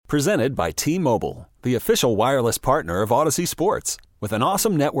Presented by T-Mobile, the official wireless partner of Odyssey Sports. With an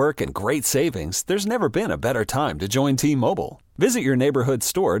awesome network and great savings, there's never been a better time to join T-Mobile. Visit your neighborhood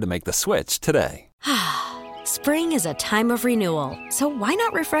store to make the switch today. Spring is a time of renewal, so why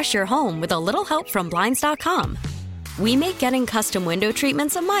not refresh your home with a little help from Blinds.com? We make getting custom window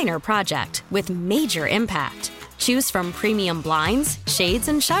treatments a minor project with major impact. Choose from premium blinds, shades,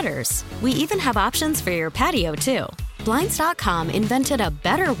 and shutters. We even have options for your patio, too. Blinds.com invented a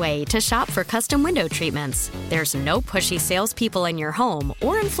better way to shop for custom window treatments. There's no pushy salespeople in your home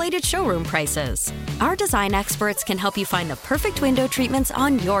or inflated showroom prices. Our design experts can help you find the perfect window treatments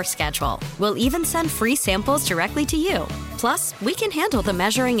on your schedule. We'll even send free samples directly to you. Plus, we can handle the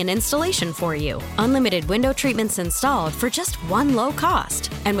measuring and installation for you. Unlimited window treatments installed for just one low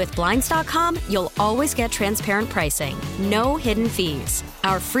cost. And with Blinds.com, you'll always get transparent pricing. No hidden fees.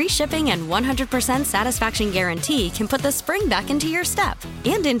 Our free shipping and 100% satisfaction guarantee can put the spring back into your step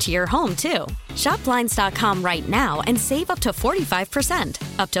and into your home, too. Shop Blinds.com right now and save up to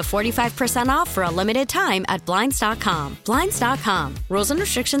 45%. Up to 45% off for a limited time at Blinds.com. Blinds.com. Rules and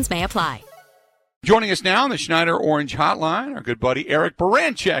restrictions may apply. Joining us now on the Schneider Orange Hotline, our good buddy Eric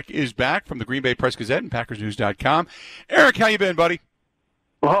Baranczyk is back from the Green Bay Press-Gazette and PackersNews.com. Eric, how you been, buddy?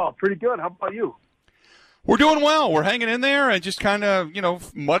 Oh, pretty good. How about you? We're doing well. We're hanging in there and just kind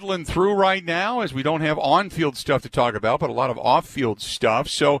of, muddling through right now as we don't have on-field stuff to talk about, but a lot of off-field stuff.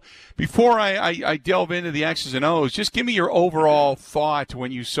 So before I delve into the X's and O's, just give me your overall thought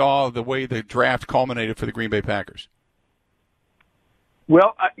when you saw the way the draft culminated for the Green Bay Packers.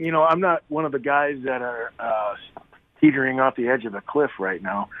 Well, I'm not one of the guys that are teetering off the edge of the cliff right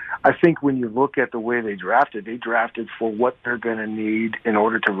now. I think when you look at the way they drafted for what they're going to need in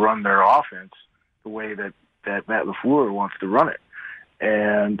order to run their offense the way that Matt LaFleur wants to run it.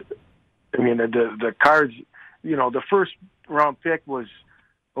 And, I mean, the Cards, the first round pick was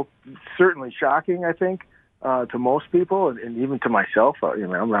certainly shocking, I think, to most people, and even to myself.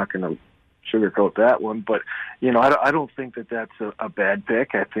 I'm not going to sugarcoat that one, but I don't think that that's a bad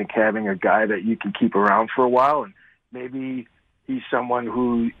pick. I think having a guy that you can keep around for a while, and maybe he's someone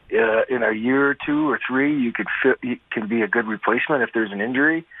who in a year or two or three he can be a good replacement if there's an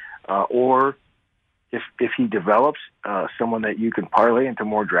injury, or if he develops someone that you can parlay into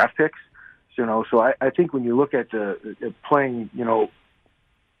more draft picks. So I think when you look at the playing,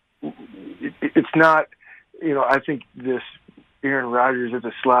 it's not, I think this Aaron Rodgers is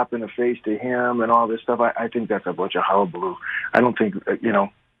a slap in the face to him and all this stuff. I think that's a bunch of hullabaloo. I don't think,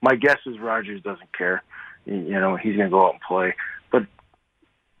 my guess is Rodgers doesn't care. He's going to go out and play. But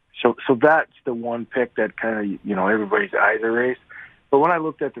so that's the one pick that kind of, everybody's eyes are raised. But when I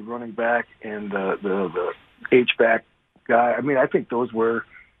looked at the running back and the H-back guy, I mean, I think those were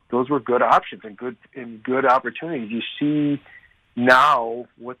good options and good opportunities. You see now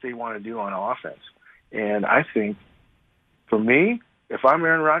what they want to do on offense. And I think, for me, if I'm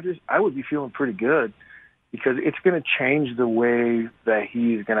Aaron Rodgers, I would be feeling pretty good because it's going to change the way that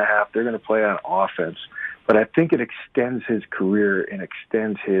they're going to play on offense. But I think it extends his career and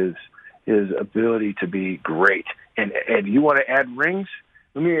extends his ability to be great. And you want to add rings?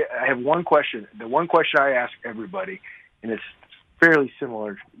 I have one question. The one question I ask everybody, and it's fairly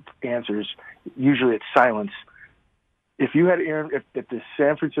similar answers. Usually it's silence. If the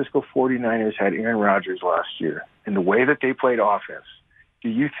San Francisco 49ers had Aaron Rodgers last year and the way that they played offense, do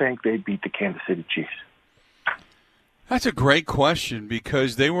you think they'd beat the Kansas City Chiefs? That's a great question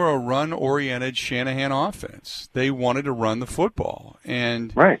because they were a run-oriented Shanahan offense. They wanted to run the football.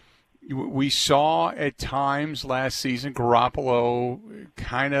 And right. We saw at times last season Garoppolo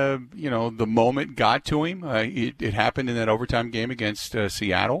kind of, the moment got to him. It happened in that overtime game against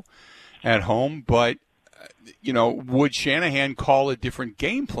Seattle at home. But, would Shanahan call a different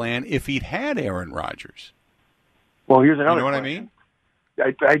game plan if he'd had Aaron Rodgers? Well, here's another You know what question. I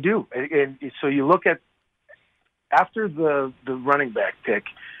mean? I do. And so you look at after the running back pick,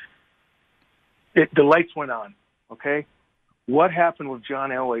 the lights went on, okay? What happened with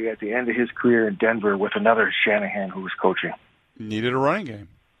John Elway at the end of his career in Denver with another Shanahan who was coaching? Needed a running game.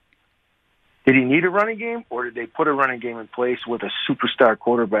 Did he need a running game, or did they put a running game in place with a superstar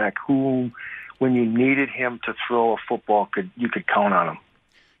quarterback who, when you needed him to throw a football, you could count on him?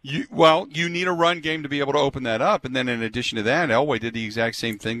 You need a run game to be able to open that up. And then in addition to that, Elway did the exact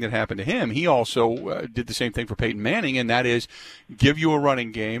same thing that happened to him. He also did the same thing for Peyton Manning, and that is give you a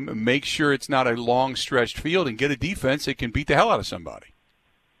running game, make sure it's not a long stretched field, and get a defense that can beat the hell out of somebody.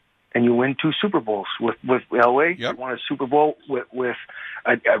 And you win 2 Super Bowls with Elway. Yep. You won a Super Bowl with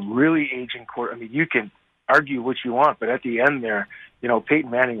a really aging quarterback. I mean, you can argue what you want, but at the end there, Peyton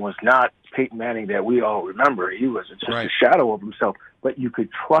Manning was not Peyton Manning that we all remember. He was just a shadow of himself, but you could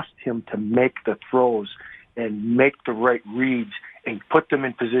trust him to make the throws and make the right reads and put them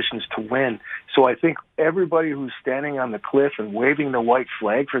in positions to win. So I think everybody who's standing on the cliff and waving the white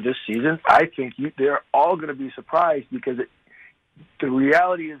flag for this season, I think they're all going to be surprised, because the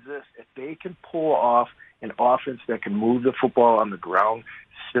reality is this: if they can pull off an offense that can move the football on the ground,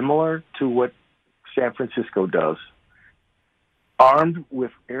 similar to what San Francisco does, armed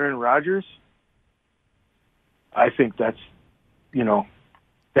with Aaron Rodgers, I think that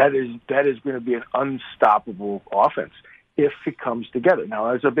is going to be an unstoppable offense if it comes together. Now,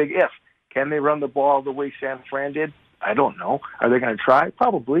 there's a big if. Can they run the ball the way San Fran did? I don't know. Are they going to try?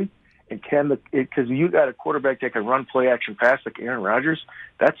 Probably. And because you got a quarterback that can run play action pass like Aaron Rodgers,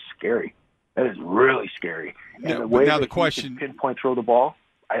 that's scary. That is really scary. And the way the question, pinpoint throw the ball.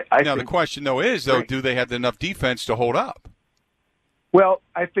 The question though is do they have enough defense to hold up? Well,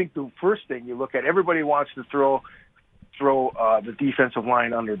 I think the first thing you look at, everybody wants to throw the defensive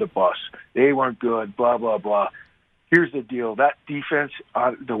line under the bus. They weren't good. Blah blah blah. Here's the deal: that defense,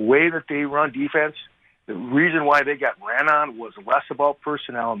 the way that they run defense, the reason why they got ran on was less about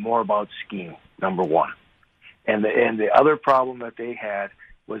personnel and more about scheme. Number one, and the other problem that they had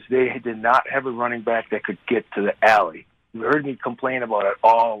was they did not have a running back that could get to the alley. You heard me complain about it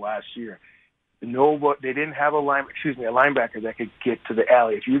all last year. They didn't have a linebacker that could get to the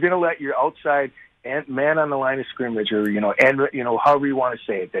alley. If you're going to let your outside man on the line of scrimmage, or however you want to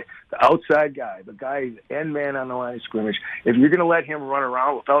say it, the outside guy, the guy end man on the line of scrimmage, if you're going to let him run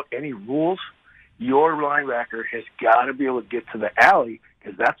around without any rules, your linebacker has got to be able to get to the alley,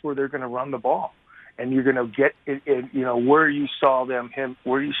 because that's where they're going to run the ball. And you're going to get where you saw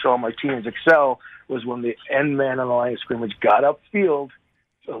Martinez excel was when the end man on the line of scrimmage got upfield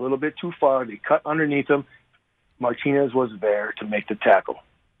a little bit too far. They cut underneath him. Martinez was there to make the tackle.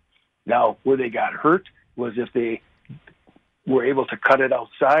 Now, where they got hurt was if they were able to cut it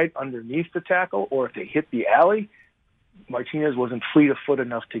outside underneath the tackle, or if they hit the alley, Martinez wasn't fleet of foot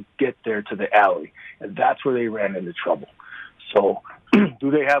enough to get there to the alley. And that's where they ran into trouble. So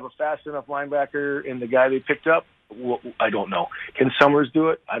do they have a fast enough linebacker in the guy they picked up? Well, I don't know. Can Summers do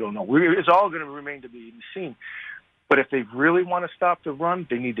it? I don't know. It's all going to remain to be seen. But if they really want to stop the run,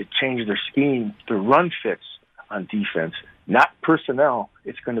 they need to change their scheme. The run fits on defense, not personnel.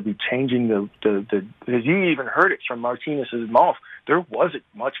 It's going to be changing the because you even heard it from Martinez's mouth. There wasn't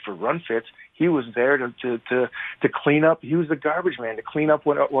much for run fits. He was there to clean up. He was the garbage man to clean up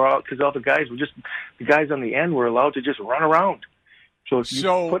because all the guys on the end were allowed to just run around. So if you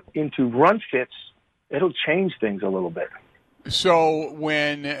put into run fits, it'll change things a little bit. So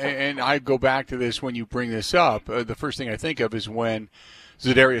and I go back to this when you bring this up, the first thing I think of is when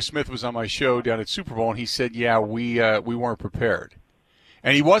Zadarius Smith was on my show down at Super Bowl, and he said, yeah, we weren't prepared.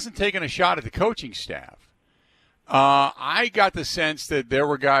 And he wasn't taking a shot at the coaching staff. I got the sense that there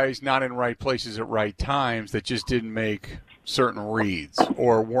were guys not in right places at right times that just didn't make certain reads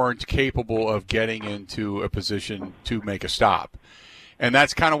or weren't capable of getting into a position to make a stop. And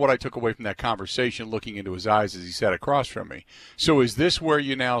that's kind of what I took away from that conversation, looking into his eyes as he sat across from me. So is this where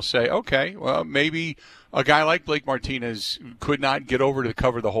you now say, okay, well, maybe a guy like Blake Martinez could not get over to the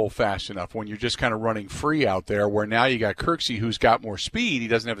cover the hole fast enough when you're just kind of running free out there, where now you got Kirksey, who's got more speed. He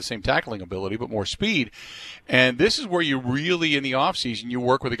doesn't have the same tackling ability, but more speed. And this is where you really, in the offseason, you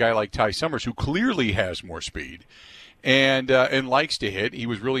work with a guy like Ty Summers, who clearly has more speed and likes to hit. He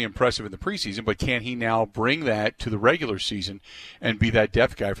was really impressive in the preseason, but can he now bring that to the regular season and be that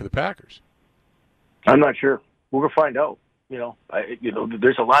depth guy for the Packers? I'm not sure. We're going to find out.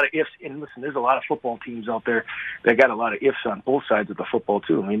 There's a lot of ifs. And listen, there's a lot of football teams out there that got a lot of ifs on both sides of the football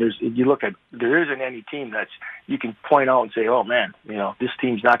too. I mean, there isn't any team that's you can point out and say, oh man, this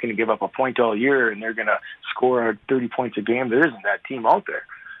team's not going to give up a point all year and they're going to score 30 points a game. There isn't that team out there.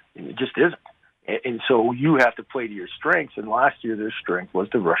 It just isn't. And so you have to play to your strengths. And last year their strength was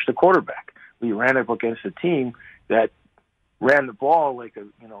to rush the quarterback. We ran up against a team that ran the ball like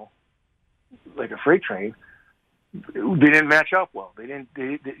a freight train. They didn't match up well.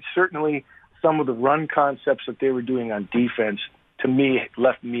 They certainly some of the run concepts that they were doing on defense, to me,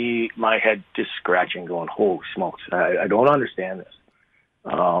 left my head just scratching, going, holy smokes, I don't understand this.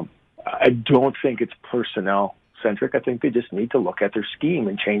 I don't think it's personnel centric. I think they just need to look at their scheme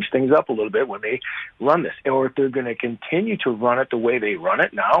and change things up a little bit when they run this, or if they're going to continue to run it the way they run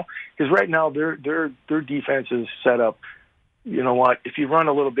it now. Because right now their defense is set up. You know what? If you run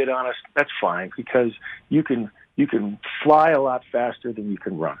a little bit on us, that's fine, because you can fly a lot faster than you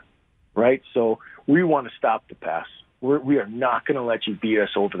can run, right? So we want to stop the pass. We are not going to let you beat us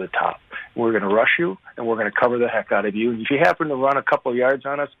over the top. We're going to rush you, and we're going to cover the heck out of you. And if you happen to run a couple of yards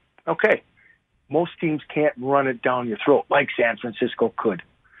on us, okay. Most teams can't run it down your throat like San Francisco could.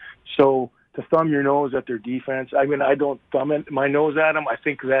 So to thumb your nose at their defense, I mean, I don't thumb my nose at them. I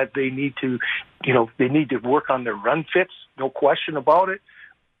think that they need to, they need to work on their run fits, no question about it.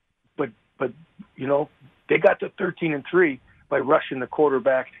 But they got to 13-3 by rushing the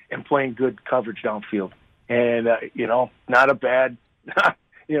quarterback and playing good coverage downfield. And not a bad,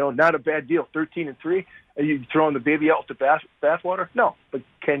 not a bad deal. 13-3. Are you throwing the baby out with the bathwater? No, but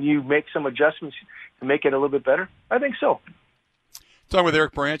can you make some adjustments to make it a little bit better? I think so. Talking with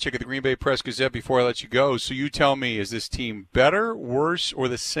Eric Baranczyk at the Green Bay Press-Gazette before I let you go. So you tell me, is this team better, worse, or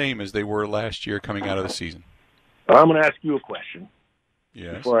the same as they were last year coming out of the season? Well, I'm going to ask you a question.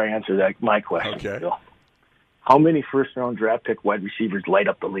 Yes. Before I answer that, my question. Okay. Bill. How many first-round draft pick wide receivers light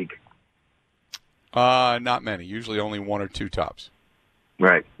up the league? Not many. Usually only one or two tops.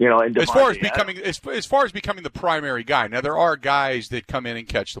 Right. And as far as becoming the primary guy. Now there are guys that come in and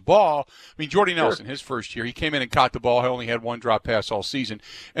catch the ball. I mean, Jordy Nelson, his first year, he came in and caught the ball. He only had one drop pass all season,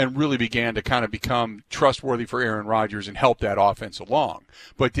 and really began to kind of become trustworthy for Aaron Rodgers and help that offense along.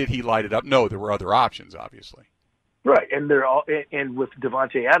 But did he light it up? No, there were other options, obviously. Right, and with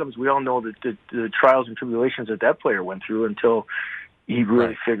Devontae Adams, we all know that the trials and tribulations that player went through until he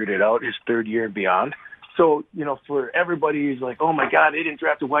really figured it out his third year and beyond. So, for everybody who's like, oh, my God, they didn't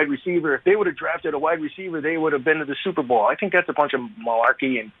draft a wide receiver. If they would have drafted a wide receiver, they would have been to the Super Bowl. I think that's a bunch of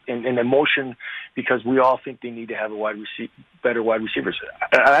malarkey and emotion because we all think they need to have better wide receivers.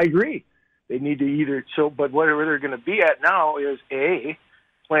 I agree. They need to but whatever they're going to be at now is A.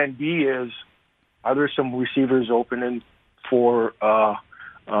 Plan B is, are there some receivers opening for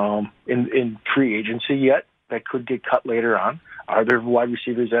in free agency yet that could get cut later on? Are there wide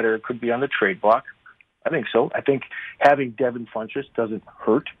receivers that could be on the trade block? I think so. I think having Devin Funchess doesn't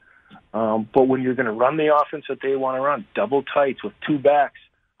hurt. But when you're going to run the offense that they want to run, double tights with two backs,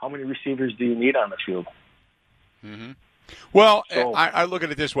 how many receivers do you need on the field? Mm-hmm. Well, I look at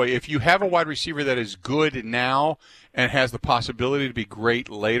it this way. If you have a wide receiver that is good now and has the possibility to be great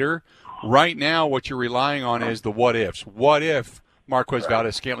later, right now what you're relying on is the what-ifs. What if Marquez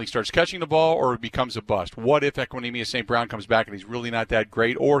Valdes-Scantling starts catching the ball or it becomes a bust? What if Equanimeous St. Brown comes back and he's really not that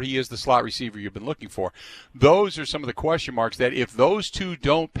great, or he is the slot receiver you've been looking for? Those are some of the question marks that if those two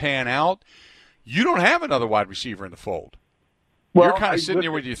don't pan out, you don't have another wide receiver in the fold. Well, you're kind of sitting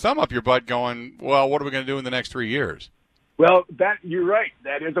there with your thumb up your butt going, well, what are we going to do in the next 3 years? Well, you're right.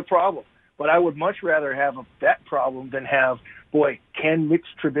 That is a problem. But I would much rather have that problem than have, can Mitch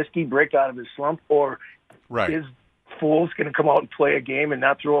Trubisky break out of his slump, or is Foles going to come out and play a game and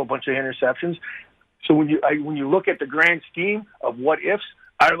not throw a bunch of interceptions? So when you look at the grand scheme of what ifs,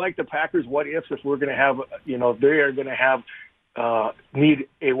 I like the Packers what ifs if we're going to have, they are going to have need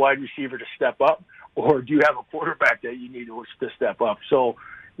a wide receiver to step up, or do you have a quarterback that you need to step up? So,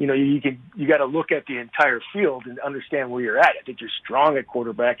 you got to look at the entire field and understand where you're at. I think you're strong at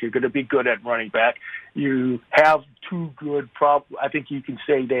quarterback. You're going to be good at running back. You have two good I think you can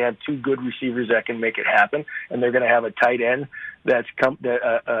say they have two good receivers that can make it happen, and they're going to have a tight end that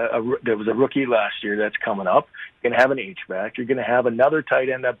was a rookie last year that's coming up. You're going to have an H-back. You're going to have another tight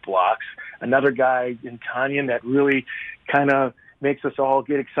end that blocks, another guy in Tanyan that really kind of makes us all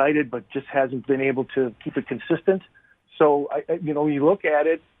get excited, but just hasn't been able to keep it consistent. So, when you look at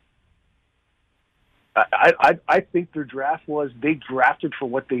it, I think their draft was they drafted for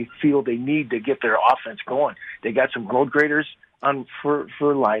what they feel they need to get their offense going. They got some road graders for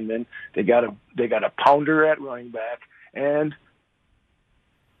linemen. They got a pounder at running back, and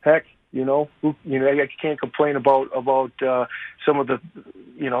heck, I can't complain about some of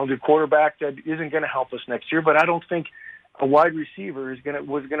the quarterback that isn't going to help us next year. But I don't think a wide receiver was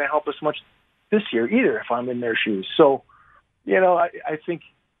going to help us much this year either if I'm in their shoes. So, I think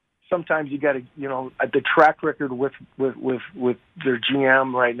sometimes you got to, the track record with their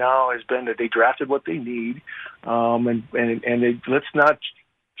GM right now has been that they drafted what they need, and let's not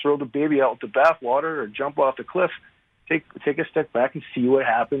throw the baby out with the bathwater or jump off the cliff. Take a step back and see what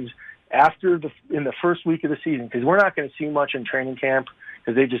happens in the first week of the season, because we're not going to see much in training camp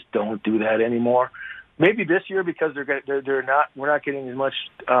because they just don't do that anymore. Maybe this year because we're not getting as much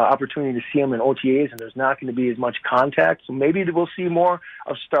opportunity to see them in OTAs, and there's not going to be as much contact. So maybe we'll see more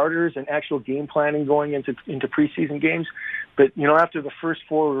of starters and actual game planning going into preseason games. But after the first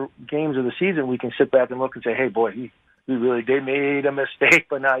 4 games of the season, we can sit back and look and say, hey, boy, they made a mistake,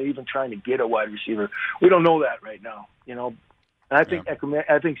 but not even trying to get a wide receiver. We don't know that right now. And I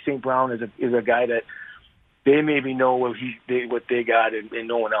think St. Brown is a guy that they maybe know what they got and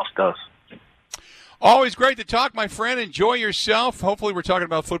no one else does. Always great to talk, my friend. Enjoy yourself. Hopefully we're talking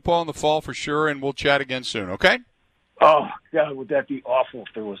about football in the fall for sure, and we'll chat again soon, okay? Oh, God, would that be awful if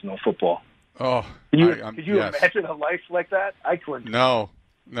there was no football? Oh, could you imagine a life like that? I couldn't. No,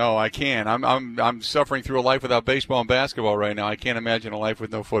 I can't. I'm suffering through a life without baseball and basketball right now. I can't imagine a life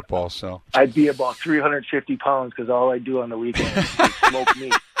with no football. So I'd be about 350 pounds because all I do on the weekends is smoke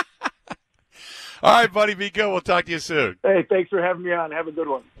meat. All right, buddy, be good. We'll talk to you soon. Hey, thanks for having me on. Have a good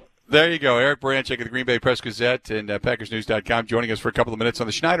one. There you go. Eric Baranczyk of the Green Bay Press-Gazette and PackersNews.com joining us for a couple of minutes on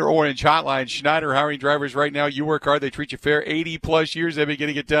the Schneider Orange Hotline. Schneider hiring drivers right now. You work hard. They treat you fair. 80-plus years they've been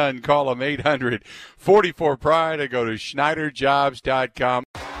getting it done. Call them 800-44-PRIDE or go to SchneiderJobs.com.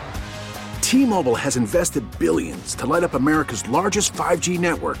 T-Mobile has invested billions to light up America's largest 5G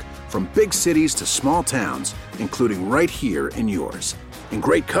network from big cities to small towns, including right here in yours. And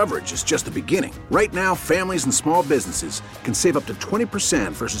great coverage is just the beginning. Right now, families and small businesses can save up to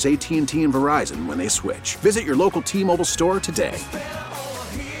 20% versus AT&T and Verizon when they switch. Visit your local T-Mobile store today.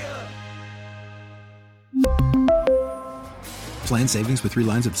 Plan savings with 3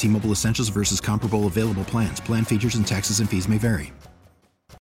 lines of T-Mobile Essentials versus comparable available plans. Plan features and taxes and fees may vary.